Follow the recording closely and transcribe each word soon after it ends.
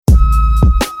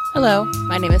Hello,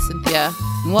 my name is Cynthia,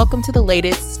 and welcome to the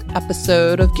latest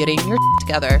episode of Getting Your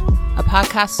Together, a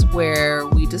podcast where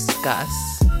we discuss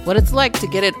what it's like to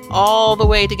get it all the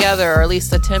way together, or at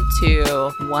least attempt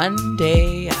to, one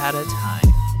day at a time.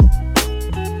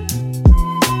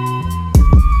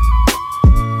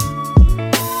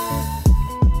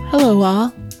 Hello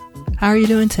all, how are you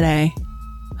doing today?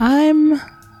 I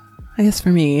guess for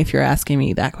me, if you're asking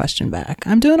me that question back,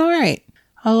 I'm doing all right.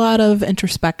 A lot of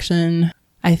introspection.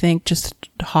 I think just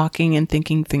talking and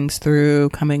thinking things through,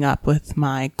 coming up with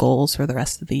my goals for the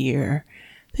rest of the year,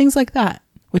 things like that,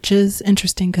 which is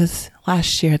interesting because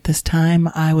last year at this time,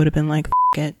 I would have been like,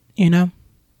 F it, you know?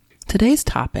 Today's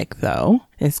topic, though,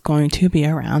 is going to be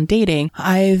around dating.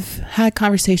 I've had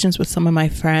conversations with some of my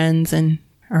friends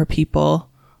or people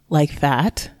like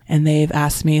that, and they've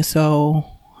asked me, so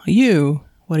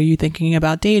what are you thinking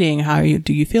about dating?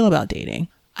 Do you feel about dating?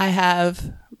 I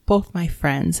have both my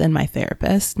friends and my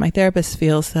therapist. My therapist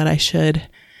feels that I should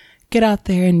get out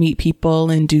there and meet people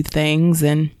and do things.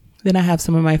 And then I have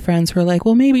some of my friends who are like,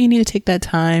 well, maybe you need to take that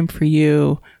time for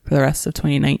you for the rest of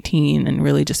 2019 and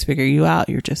really just figure you out.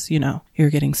 You're just, you're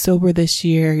getting sober this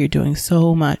year. You're doing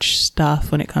so much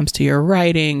stuff when it comes to your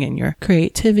writing and your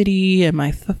creativity and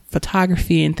my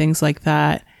photography and things like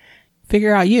that.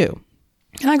 Figure out you.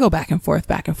 And I go back and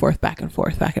forth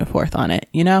on it,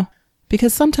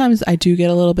 Because sometimes I do get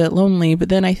a little bit lonely, but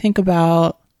then I think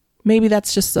about maybe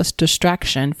that's just a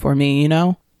distraction for me,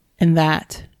 and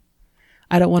that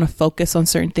I don't want to focus on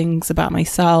certain things about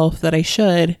myself that I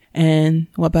should. And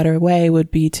what better way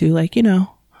would be to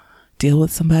deal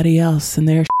with somebody else and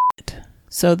their shit.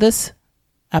 So this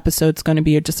episode's going to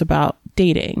be just about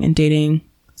dating and dating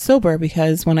sober,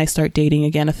 because when I start dating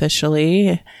again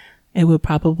officially, it would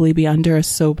probably be under a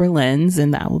sober lens,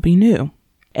 and that will be new.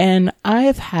 And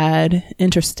I've had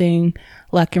interesting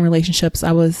luck in relationships.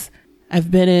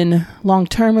 I've been in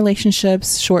long-term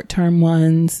relationships, short-term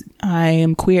ones. I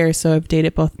am queer, so I've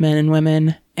dated both men and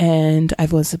women. And I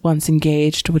was once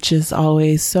engaged, which is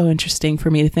always so interesting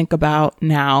for me to think about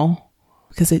now,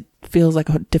 because it feels like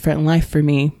a different life for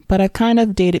me. But I've kind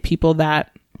of dated people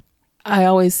that I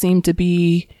always seem to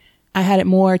be, I had it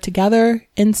more together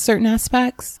in certain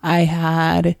aspects. I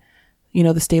had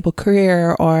the stable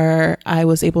career, or I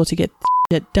was able to get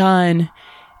it done,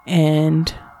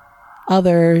 and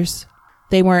others,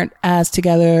 they weren't as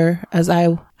together as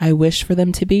I wish for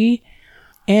them to be.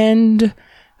 And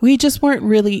we just weren't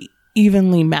really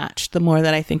evenly matched the more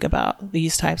that I think about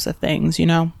these types of things,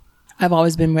 I've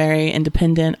always been very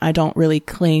independent. I don't really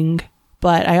cling,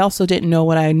 but I also didn't know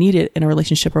what I needed in a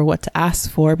relationship or what to ask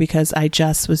for, because I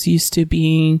just was used to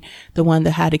being the one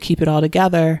that had to keep it all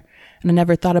together. And I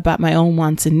never thought about my own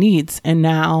wants and needs. And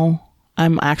now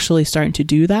I'm actually starting to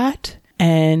do that.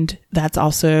 And that's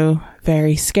also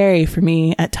very scary for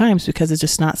me at times, because it's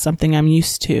just not something I'm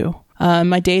used to.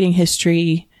 My dating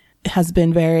history was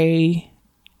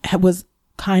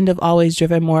kind of always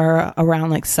driven more around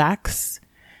like sex.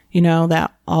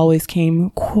 That always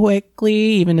came quickly,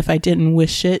 even if I didn't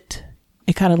wish it.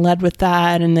 It kind of led with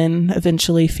that, and then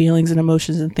eventually feelings and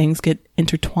emotions and things get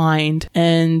intertwined.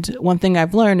 And one thing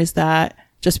I've learned is that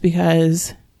just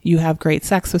because you have great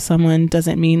sex with someone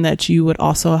doesn't mean that you would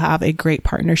also have a great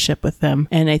partnership with them.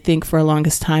 And I think for the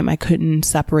longest time, I couldn't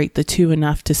separate the two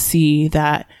enough to see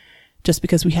that just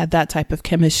because we had that type of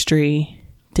chemistry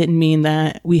didn't mean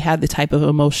that we had the type of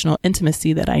emotional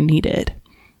intimacy that I needed.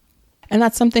 And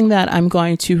that's something that I'm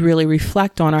going to really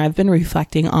reflect on, or I've been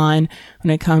reflecting on,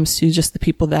 when it comes to just the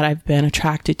people that I've been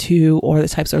attracted to, or the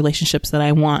types of relationships that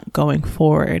I want going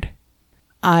forward.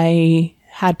 I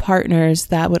had partners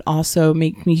that would also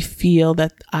make me feel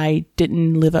that I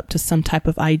didn't live up to some type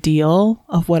of ideal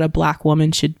of what a Black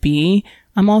woman should be.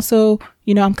 I'm also,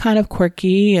 I'm kind of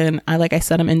quirky, and like I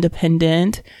said, I'm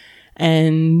independent,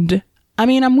 and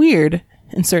I'm weird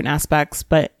in certain aspects,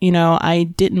 but I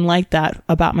didn't like that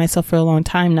about myself for a long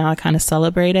time. Now I kind of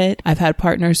celebrate it. I've had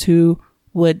partners who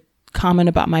would comment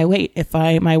about my weight if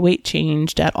my weight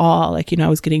changed at all. Like, I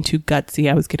was getting too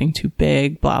gutsy, I was getting too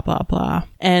big, blah, blah, blah.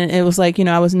 And it was like,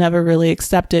 I was never really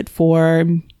accepted for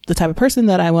the type of person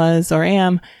that I was or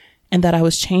am, and that I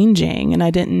was changing, and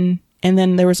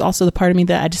then there was also the part of me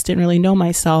that I just didn't really know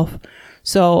myself.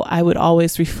 So I would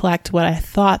always reflect what I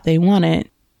thought they wanted,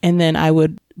 and then I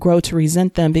would grow to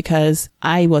resent them because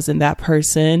I wasn't that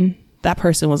person. That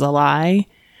person was a lie.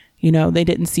 They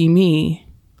didn't see me.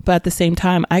 But at the same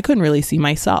time, I couldn't really see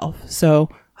myself. So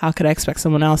how could I expect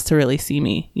someone else to really see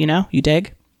me? You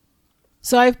dig?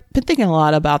 So I've been thinking a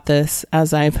lot about this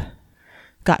as I've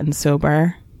gotten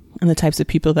sober, and the types of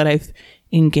people that I've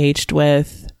engaged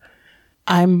with.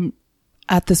 I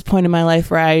at this point in my life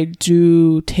where I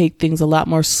do take things a lot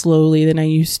more slowly than I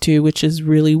used to, which is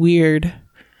really weird.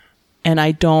 And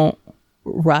I don't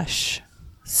rush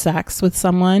sex with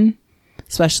someone,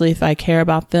 especially if I care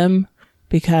about them,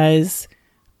 because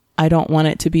I don't want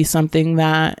it to be something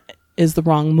that is the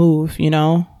wrong move, you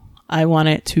know? I want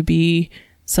it to be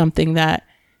something that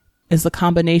is the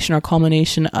combination or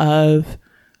culmination of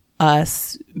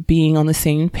us being on the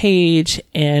same page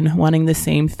and wanting the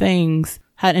same things,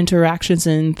 had interactions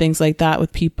and things like that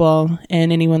with people,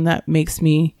 and anyone that makes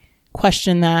me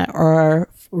question that or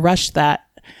rush that,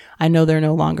 I know they're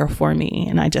no longer for me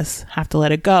and I just have to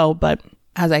let it go. But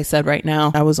as I said, right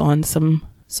now, I was on some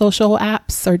social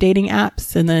apps or dating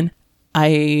apps, and then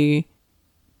I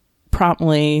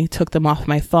promptly took them off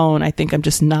my phone. I think I'm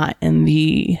just not in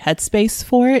the headspace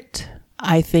for it.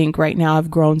 I think right now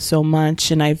I've grown so much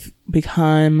and I've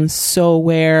become so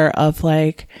aware of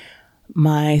like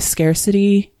my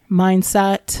scarcity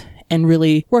mindset and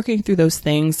really working through those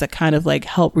things that kind of like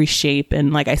help reshape.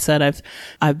 And like I said,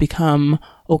 I've become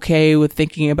okay with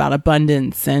thinking about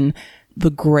abundance and the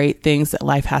great things that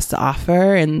life has to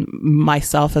offer, and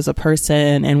myself as a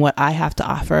person and what I have to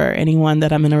offer anyone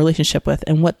that I'm in a relationship with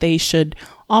and what they should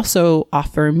also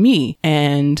offer me.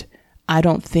 And I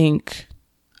don't think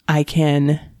I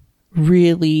can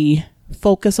really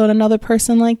focus on another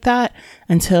person like that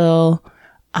until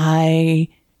I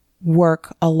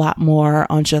work a lot more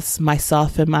on just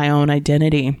myself and my own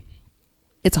identity.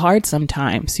 It's hard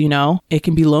sometimes, you know, it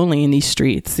can be lonely in these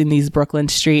streets, in these Brooklyn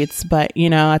streets, but you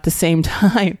know, at the same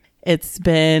time, it's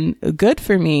been good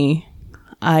for me.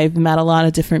 I've met a lot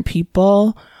of different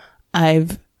people.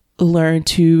 I've learned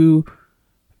to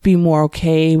be more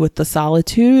okay with the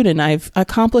solitude, and I've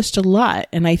accomplished a lot.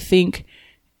 And I think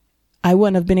I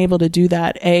wouldn't have been able to do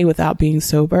that, A, without being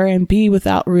sober, and B,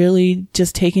 without really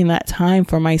just taking that time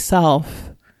for myself.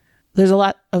 There's a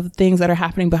lot of things that are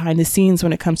happening behind the scenes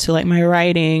when it comes to like my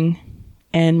writing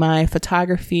and my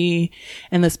photography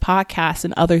and this podcast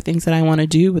and other things that I want to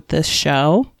do with this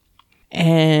show.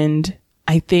 And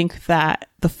I think that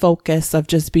the focus of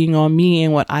just being on me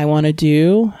and what I want to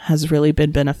do has really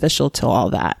been beneficial to all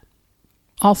that.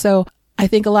 Also, I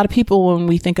think a lot of people, when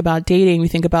we think about dating, we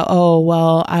think about, oh,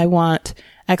 well, I want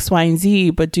X, Y, and Z,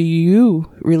 but do you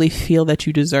really feel that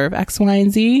you deserve X, Y,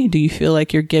 and Z? Do you feel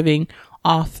like you're giving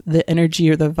off the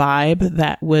energy or the vibe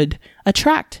that would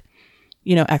attract,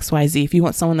 you know, X, Y, Z? If you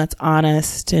want someone that's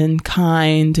honest and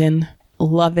kind and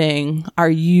loving,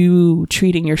 are you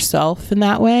treating yourself in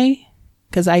that way?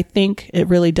 Because I think it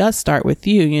really does start with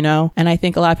you, you know? And I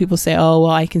think a lot of people say, oh,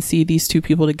 well, I can see these two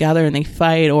people together and they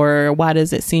fight, or why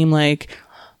does it seem like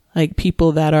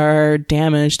people that are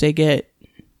damaged, they get,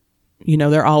 you know,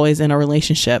 they're always in a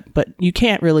relationship, but you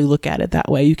can't really look at it that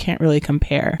way. You can't really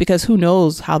compare, because who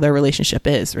knows how their relationship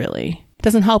is really. It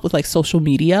doesn't help with like social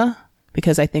media,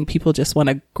 because I think people just want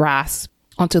to grasp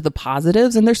onto the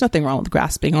positives, and there's nothing wrong with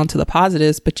grasping onto the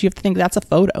positives, but you have to think that's a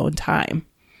photo in time.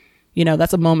 You know,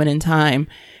 that's a moment in time,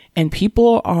 and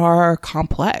people are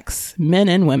complex, men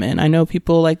and women. I know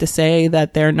people like to say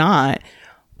that they're not,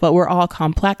 but we're all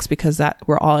complex because that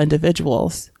we're all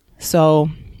individuals. So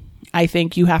I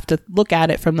think you have to look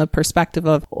at it from the perspective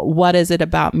of, what is it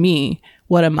about me?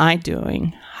 What am I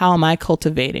doing? How am I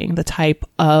cultivating the type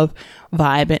of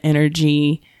vibe and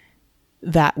energy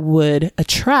that would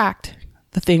attract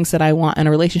the things that I want in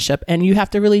a relationship? And you have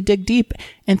to really dig deep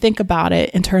and think about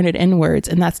it and turn it inwards.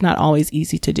 And that's not always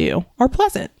easy to do or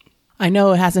pleasant. I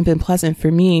know it hasn't been pleasant for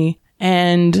me.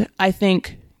 And I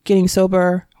think getting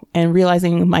sober and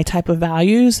realizing my type of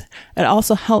values, it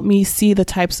also helped me see the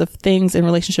types of things in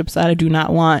relationships that I do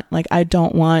not want. Like, I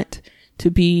don't want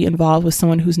to be involved with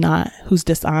someone who's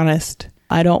dishonest.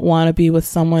 I don't want to be with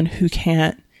someone who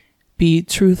can't be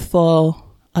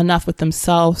truthful enough with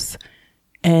themselves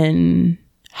and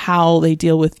how they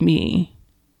deal with me,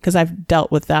 because I've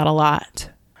dealt with that a lot.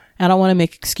 I don't want to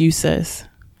make excuses,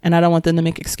 and I don't want them to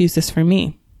make excuses for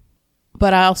me.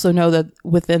 But I also know that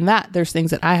within that, there's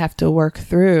things that I have to work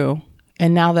through.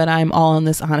 And now that I'm all on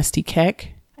this honesty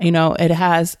kick, you know, it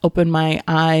has opened my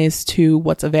eyes to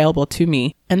what's available to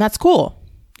me. And that's cool.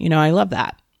 You know, I love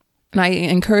that. And I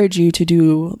encourage you to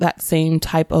do that same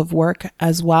type of work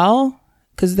as well,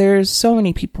 because there's so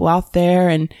many people out there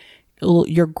and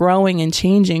you're growing and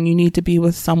changing. You need to be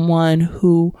with someone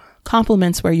who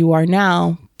complements where you are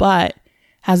now, but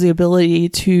has the ability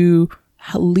to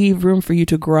leave room for you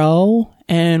to grow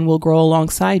and will grow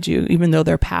alongside you, even though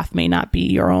their path may not be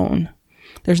your own.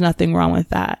 There's nothing wrong with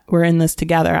that. We're in this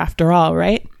together after all,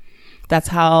 right? That's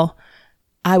how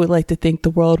I would like to think the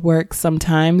world works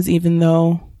sometimes, even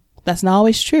though that's not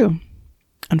always true,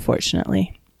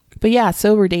 unfortunately. But yeah,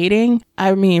 sober dating,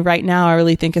 I mean, right now I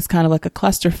really think it's kind of like a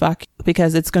clusterfuck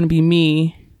because it's going to be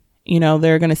me. You know,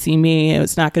 they're going to see me.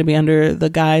 It's not going to be under the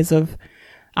guise of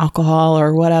alcohol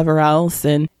or whatever else.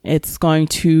 And it's going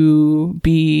to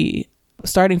be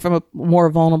starting from a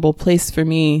more vulnerable place for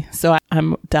me. So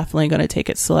I'm definitely going to take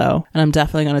it slow, and I'm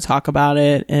definitely going to talk about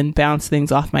it and bounce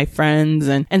things off my friends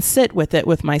and sit with it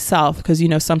with myself. Because, you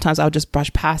know, sometimes I'll just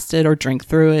brush past it or drink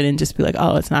through it and just be like,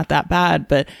 oh, it's not that bad.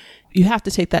 But you have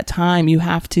to take that time. You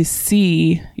have to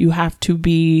see, you have to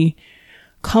be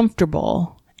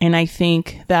comfortable. And I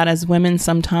think that as women,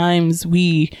 sometimes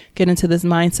we get into this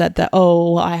mindset that,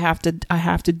 oh, I have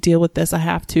to deal with this. I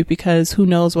have to, because who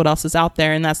knows what else is out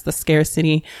there. And that's the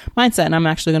scarcity mindset. And I'm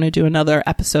actually going to do another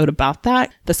episode about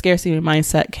that. The scarcity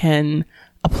mindset can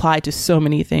apply to so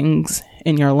many things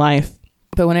in your life.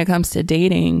 But when it comes to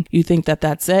dating, you think that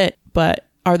that's it. But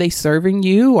are they serving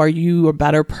you? Are you a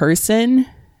better person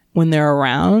when they're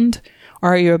around?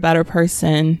 Or are you a better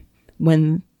person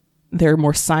when they're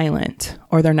more silent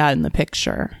or they're not in the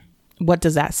picture? What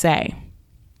does that say?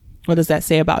 What does that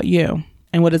say about you?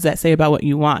 And what does that say about what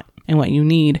you want and what you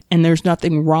need? And there's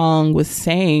nothing wrong with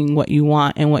saying what you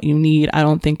want and what you need. I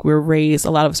don't think a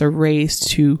lot of us are raised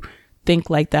to think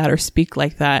like that or speak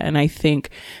like that. And I think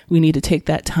we need to take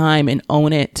that time and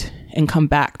own it and come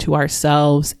back to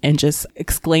ourselves and just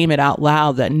exclaim it out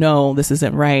loud that no, this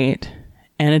isn't right.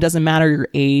 And it doesn't matter your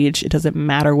age. It doesn't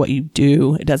matter what you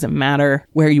do. It doesn't matter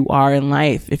where you are in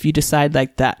life. If you decide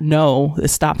like that, no, it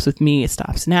stops with me, it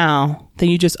stops now, then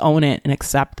you just own it and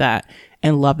accept that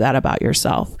and love that about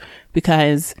yourself,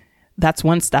 because that's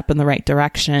one step in the right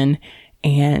direction.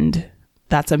 And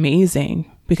that's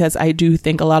amazing, because I do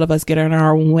think a lot of us get in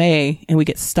our own way and we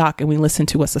get stuck and we listen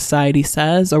to what society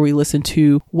says, or we listen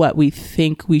to what we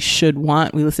think we should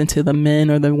want. We listen to the men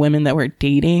or the women that we're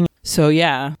dating. So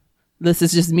yeah. This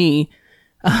is just me,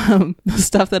 the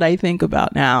stuff that I think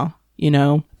about now, you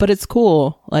know, but it's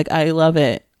cool. Like, I love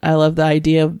it. I love the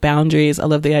idea of boundaries. I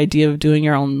love the idea of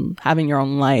having your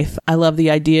own life. I love the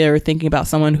idea or thinking about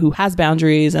someone who has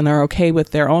boundaries and they're okay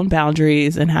with their own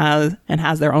boundaries and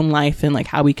has their own life, and like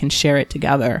how we can share it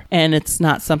together. And it's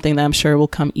not something that I'm sure will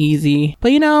come easy,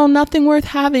 but you know, nothing worth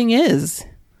having is.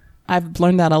 I've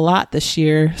learned that a lot this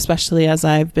year, especially as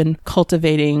I've been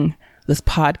cultivating this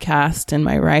podcast and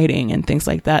my writing and things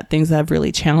like that, things that have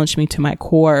really challenged me to my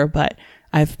core, but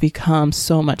I've become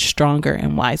so much stronger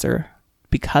and wiser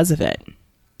because of it.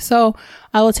 So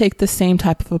I will take the same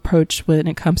type of approach when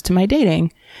it comes to my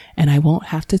dating, and I won't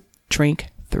have to drink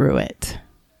through it.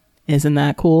 Isn't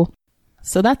that cool?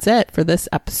 So that's it for this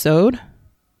episode.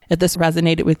 If this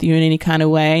resonated with you in any kind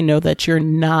of way, know that you're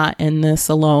not in this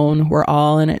alone. We're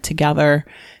all in it together.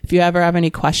 If you ever have any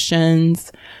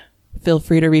questions, feel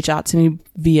free to reach out to me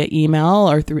via email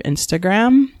or through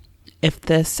Instagram. If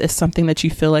this is something that you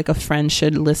feel like a friend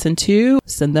should listen to,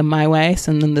 send them my way,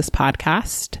 send them this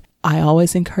podcast. I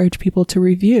always encourage people to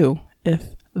review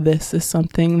if this is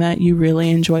something that you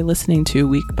really enjoy listening to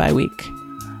week by week.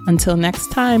 Until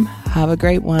next time, have a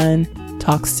great one.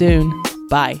 Talk soon.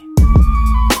 Bye.